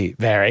 Thank you,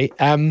 Barry.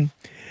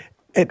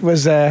 It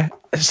was an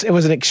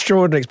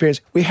extraordinary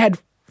experience. We had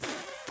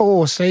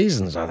 4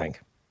 seasons, I think.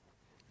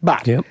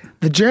 But Yep.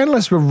 the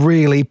journalists were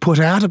really put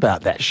out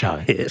about that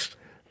show. Yes.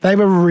 They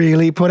were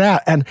really put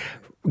out. And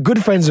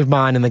good friends of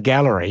mine in the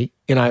gallery,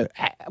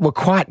 were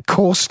quite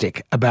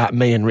caustic about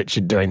me and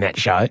Richard doing that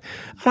show. And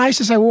I used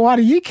to say, well, why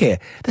do you care?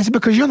 They said,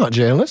 because you're not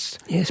journalists.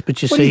 Yes, but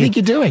what do you think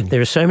you're doing?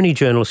 There are so many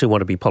journalists who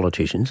want to be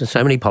politicians and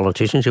so many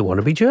politicians who want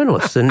to be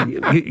journalists. And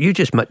you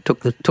just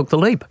took the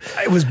leap.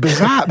 It was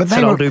bizarre. But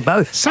I'll do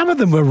both. Some of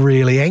them were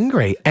really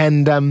angry.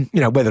 And,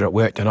 whether it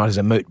worked or not is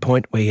a moot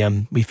point.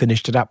 We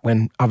finished it up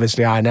when,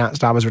 obviously, I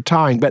announced I was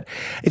retiring. But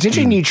it's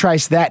interesting you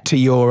trace that to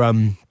your...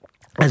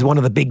 as one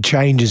of the big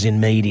changes in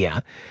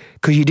media,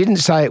 because you didn't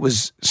say it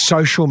was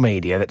social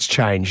media that's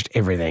changed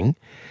everything.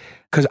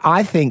 Because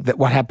I think that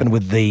what happened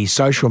with the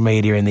social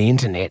media and the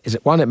internet is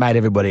that, one, it made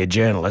everybody a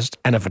journalist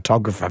and a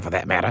photographer for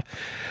that matter,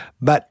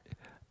 but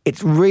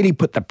it's really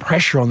put the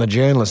pressure on the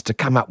journalists to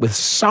come up with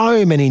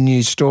so many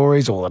news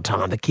stories all the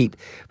time, to keep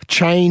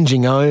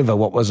changing over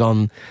what was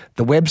on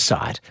the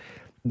website.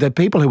 The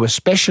people who were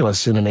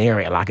specialists in an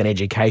area, like an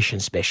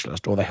education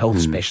specialist or the health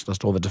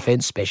specialist or the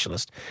defence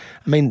specialist,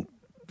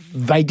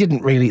 they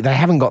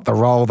haven't got the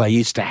role they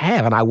used to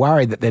have, and I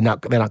worry that they're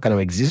not going to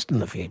exist in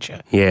the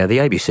future. Yeah, the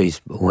ABC's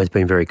always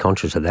been very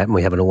conscious of that, and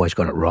we haven't always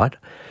got it right.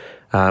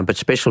 But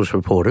specialist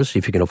reporters,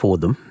 if you can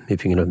afford them,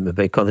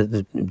 because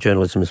the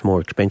journalism is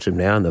more expensive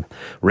now, and the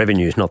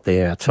revenue's not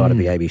there outside of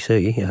the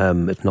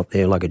ABC. It's not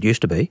there like it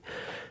used to be.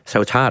 So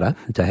it's harder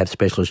to have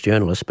specialist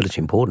journalists, but it's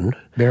important.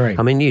 Very. As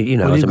a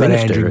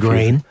minister, Andrew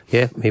Green.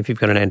 If you've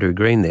got an Andrew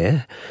Green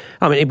there,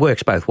 it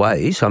works both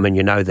ways.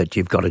 You know that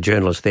you've got a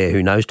journalist there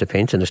who knows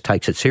defence and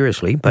takes it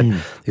seriously, but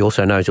he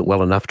also knows it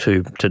well enough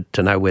to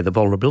know where the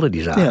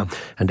vulnerabilities are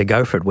and to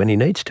go for it when he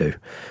needs to.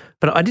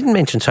 But I didn't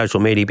mention social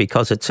media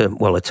because it's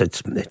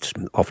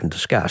often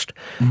discussed,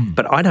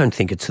 but I don't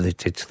think it's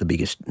the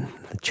biggest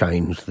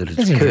change that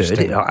has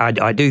occurred.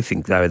 I do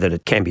think, though, that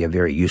it can be a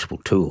very useful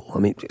tool.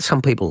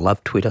 Some people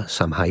love Twitter,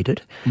 some hate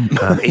it.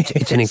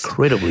 It's an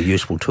incredibly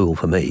useful tool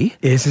for me.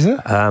 Yes, is it?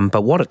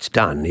 But what it's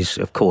done is,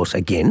 of course,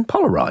 again,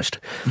 polarised.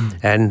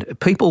 And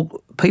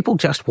people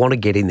just want to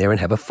get in there and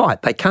have a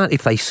fight. They can't,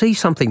 if they see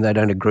something they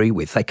don't agree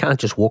with, they can't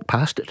just walk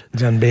past it.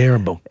 It's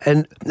unbearable.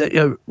 And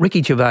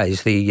Ricky Gervais,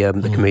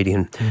 the comedian,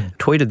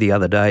 tweeted the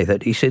other day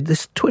that he said,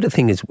 this Twitter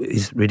thing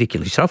is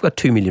ridiculous. So I've got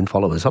 2 million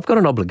followers. I've got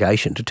an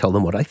obligation to tell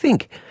them what I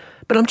think.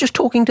 But I'm just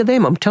talking to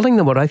them. I'm telling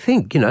them what I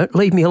think.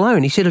 Leave me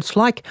alone. He said, it's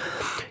like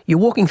you're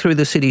walking through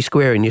the city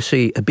square and you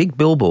see a big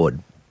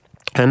billboard,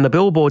 and the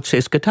billboard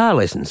says guitar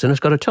lessons and it's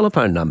got a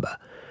telephone number.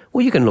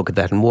 Well, you can look at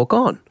that and walk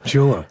on.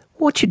 Sure.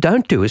 What you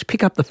don't do is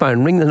pick up the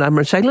phone, ring the number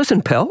and say,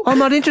 listen, pal, I'm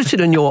not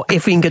interested in your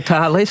effing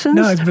guitar lessons.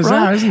 No, it's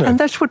bizarre, right? isn't it? And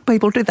that's what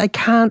people do. They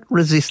can't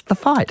resist the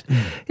fight.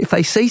 If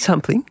they see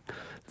something,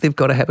 they've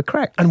got to have a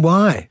crack. And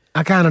why?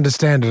 I can't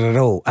understand it at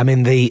all.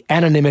 The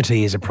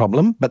anonymity is a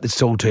problem, but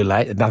it's all too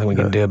late. There's nothing we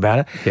can do about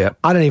it. Yeah.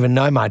 I don't even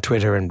know my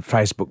Twitter and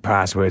Facebook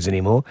passwords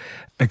anymore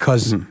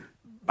because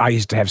I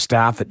used to have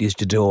staff that used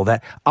to do all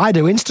that. I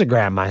do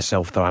Instagram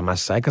myself, though, I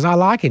must say, because I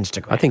like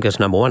Instagram. I think that's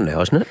number one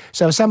now, isn't it?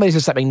 So if somebody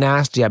says something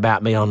nasty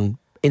about me on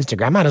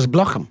Instagram, I just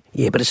block them.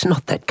 Yeah, but it's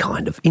not that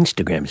kind of...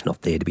 Instagram's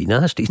not there to be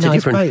nasty. It's No, a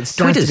different... it's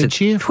nice to be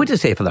cheerful.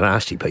 Twitter's there for the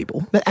nasty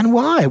people. And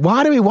why?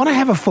 Why do we want to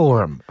have a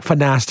forum for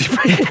nasty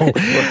people?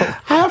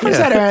 I often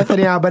say to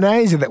Anthony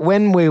Albanese that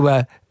when we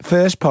were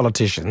first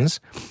politicians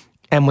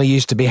and we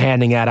used to be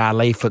handing out our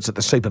leaflets at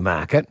the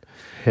supermarket,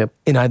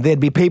 there'd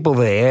be people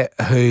there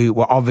who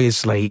were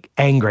obviously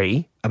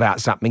angry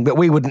about something, but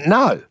we wouldn't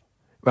know.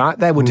 Right?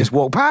 They would just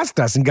walk past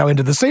us and go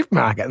into the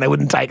supermarket and they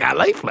wouldn't take our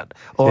leaflet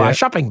or our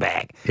shopping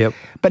bag. Yep.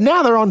 But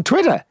now they're on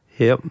Twitter.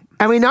 Yep.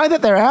 And we know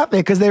that they're out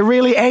there because they're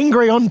really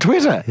angry on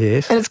Twitter.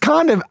 Yes. And it's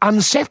kind of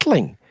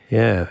unsettling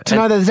to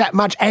know there's that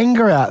much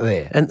anger out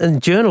there.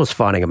 And journalists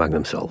fighting among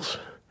themselves.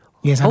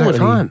 Yes, all the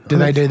time. Do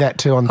they do that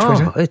too on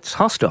Twitter? Oh, it's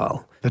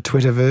hostile. The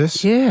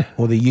Twitterverse? Yeah.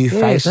 Or the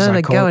U-face, no, as I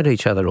they call go it. at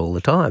each other all the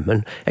time.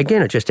 And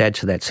again, it just adds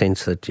to that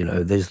sense that,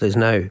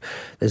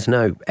 there's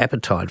no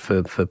appetite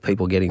for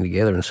people getting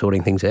together and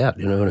sorting things out,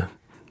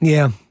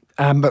 Yeah.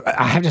 But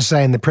I have to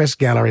say in the press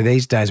gallery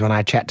these days when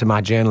I chat to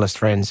my journalist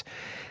friends,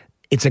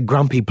 it's a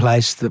grumpy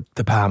place, the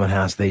Parliament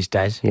House these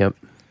days. Yep.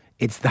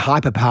 It's the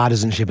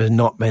hyper-partisanship has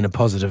not been a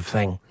positive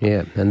thing.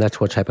 Yeah, and that's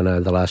what's happened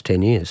over the last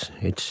 10 years.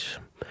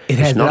 It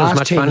has. It's not the last as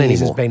much 10 fun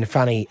years anymore.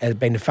 has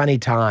been a funny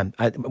time.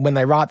 When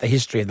they write the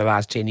history of the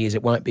last 10 years,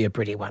 it won't be a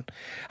pretty one.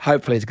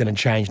 Hopefully it's going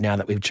to change now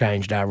that we've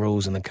changed our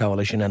rules in the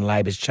coalition and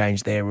Labor's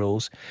changed their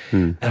rules.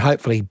 And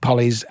hopefully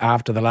Polly's,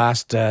 after the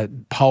last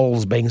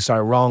polls being so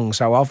wrong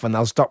so often,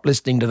 they'll stop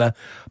listening to the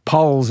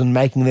polls and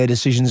making their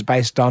decisions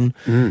based on,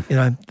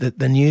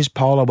 the news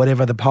poll or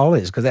whatever the poll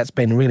is, because that's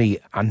been really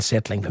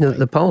unsettling for me.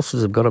 The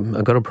pollsters have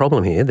got a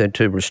problem here. They're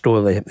to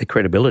restore their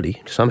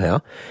credibility somehow.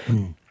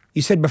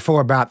 You said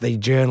before about the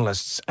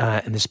journalists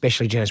and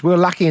especially journalists. We were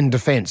lucky in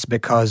defence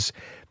because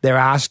there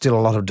are still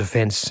a lot of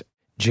defence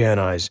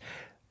journos.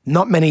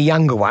 Not many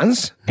younger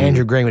ones.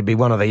 Andrew Green would be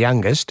one of the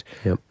youngest.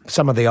 Yep.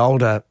 Some of the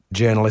older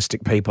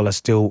journalistic people are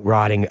still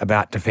writing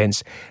about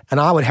defence. And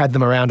I would have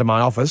them around to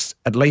my office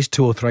at least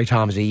 2 or 3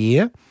 times a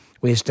year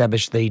we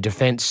established the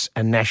Defence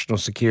and National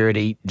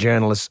Security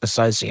Journalists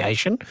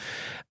Association,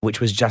 which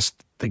was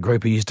just the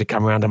group who used to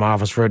come around to my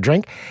office for a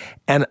drink.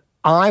 And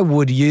I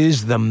would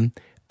use them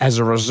as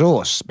a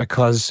resource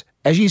because,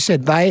 as you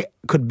said, they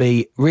could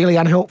be really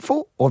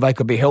unhelpful or they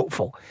could be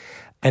helpful.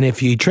 And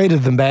if you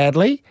treated them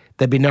badly,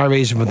 there'd be no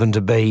reason for them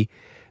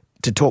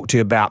to talk to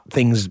you about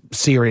things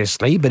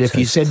seriously. But if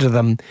you said to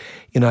them,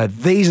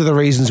 these are the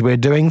reasons we're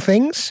doing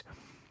things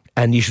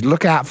and you should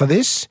look out for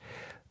this,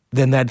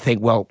 then they'd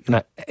think, well,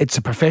 it's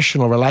a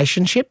professional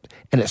relationship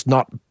and it's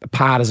not a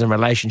partisan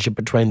relationship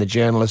between the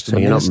journalist and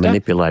the minister. So you're not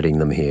manipulating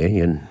them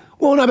here.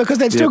 Well, no, because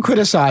they'd still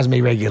criticise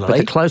me regularly. But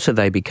the closer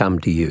they become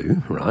to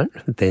you, right,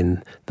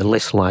 then the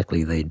less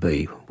likely they'd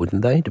be,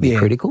 wouldn't they, to be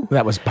critical?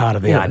 That was part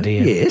of the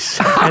idea. Yes.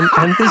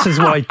 and this is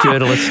why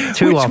journalists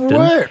too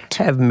often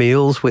have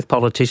meals with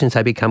politicians.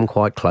 They become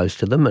quite close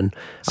to them. And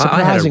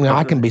surprisingly,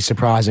 I can be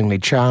surprisingly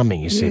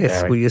charming, you see,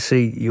 Yes, Barry. well, you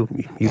see, you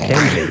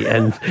can be.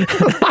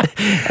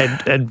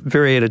 And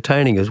very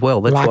entertaining as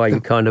well. That's why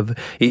you kind of,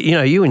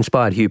 you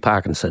inspired Hugh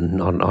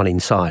Parkinson on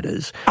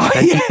Insiders.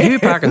 Hugh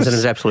Parkinson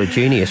is absolute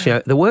genius.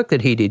 The work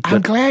that he did.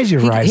 I'm glad you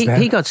raised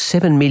that. He got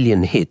 7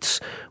 million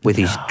hits with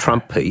his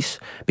Trump piece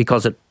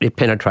because it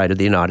penetrated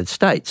the United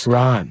States.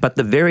 Right. But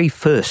the very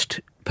first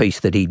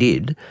piece that he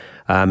did,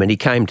 and he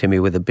came to me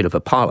with a bit of a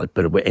pilot,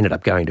 but it ended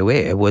up going to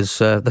air, was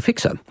The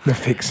Fixer. The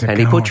Fixer, And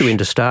he put you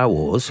into Star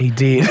Wars. He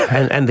did.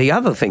 And the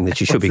other thing that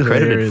you should be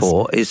credited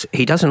for is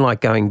he doesn't like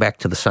going back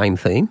to the same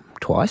theme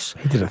twice.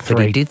 He did it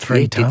But he did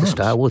three did the times.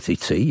 Star Wars.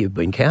 See, you've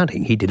been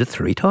counting. He did it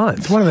 3 times.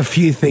 It's one of the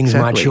few things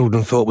my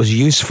children thought was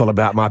useful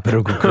about my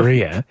political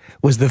career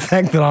was the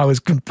fact that I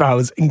was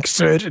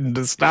inserted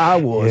into Star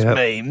Wars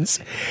memes.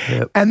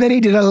 Yep. And then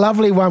he did a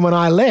lovely one when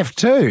I left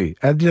too.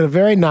 He did a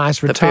very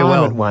nice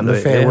retirement one, the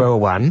farewell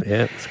one.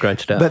 Yeah, it's great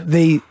stuff. But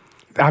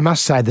I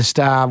must say the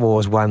Star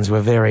Wars ones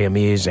were very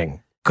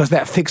amusing because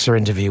that Fixer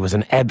interview was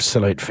an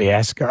absolute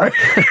fiasco.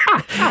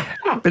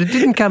 But it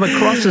didn't come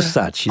across as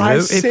such, I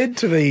said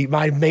to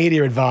my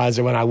media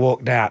advisor when I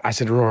walked out, I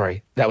said,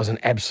 Rory, that was an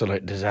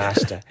absolute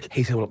disaster.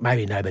 He said, well,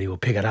 maybe nobody will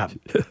pick it up.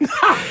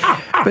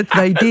 But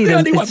they did. The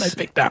only one they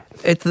picked up.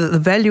 The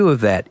value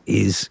of that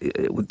is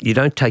you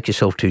don't take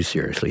yourself too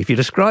seriously. If you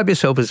describe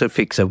yourself as a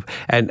fixer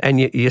and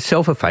you're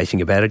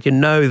self-effacing about it, you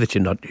know that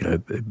you're not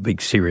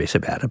big serious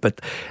about it, but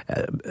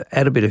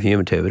add a bit of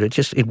humour to it.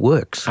 It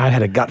works. I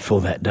had a gutful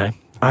that day.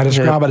 I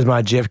describe it as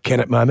my Jeff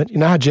Kennett moment. You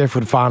know how Jeff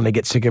would finally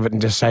get sick of it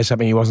and just say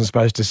something he wasn't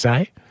supposed to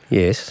say?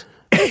 Yes.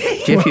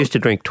 Jeff used to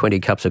drink 20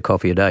 cups of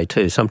coffee a day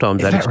too.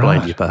 Sometimes that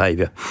explained his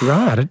behaviour.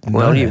 Right. I didn't know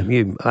well, that.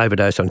 you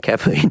overdosed on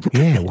caffeine.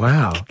 Yeah,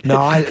 wow.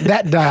 No,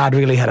 that day I'd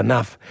really had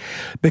enough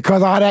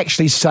because I'd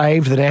actually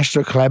saved the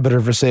National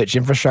Collaborative Research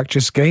Infrastructure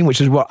Scheme,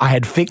 which is what I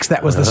had fixed.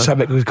 That was the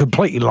subject. It was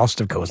completely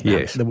lost, of course, now,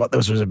 what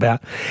this was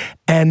about.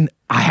 And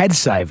I had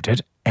saved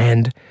it,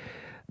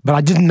 but I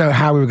didn't know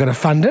how we were going to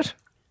fund it.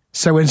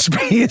 So when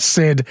Spears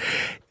said,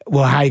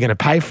 well, how are you going to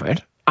pay for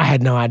it? I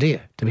had no idea,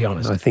 to be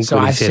honest. I think so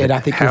I said, I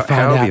think you'll find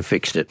out. How have you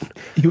fixed it?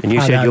 And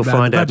you said you'll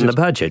find out in the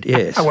budget,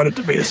 yes. I want it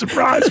to be a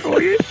surprise for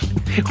you.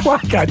 Why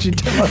can't you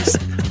tell us?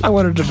 I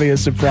want it to be a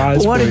surprise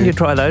for you. Why didn't you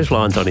try those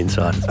lines on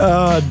Insiders?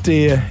 Oh,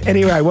 dear.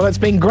 Anyway, well, it's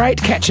been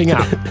great catching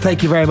up.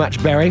 Thank you very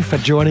much, Barry, for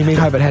joining me.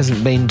 Hope it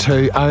hasn't been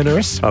too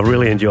onerous. I've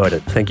really enjoyed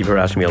it. Thank you for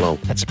asking me along.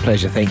 That's a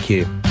pleasure. Thank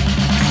you.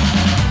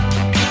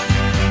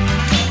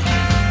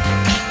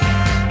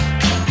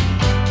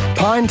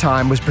 Pyne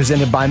Time was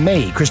presented by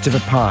me, Christopher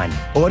Pyne.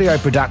 Audio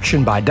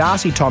production by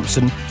Darcy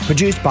Thompson,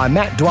 produced by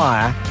Matt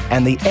Dwyer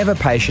and the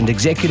ever-patient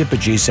executive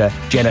producer,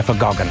 Jennifer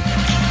Goggin.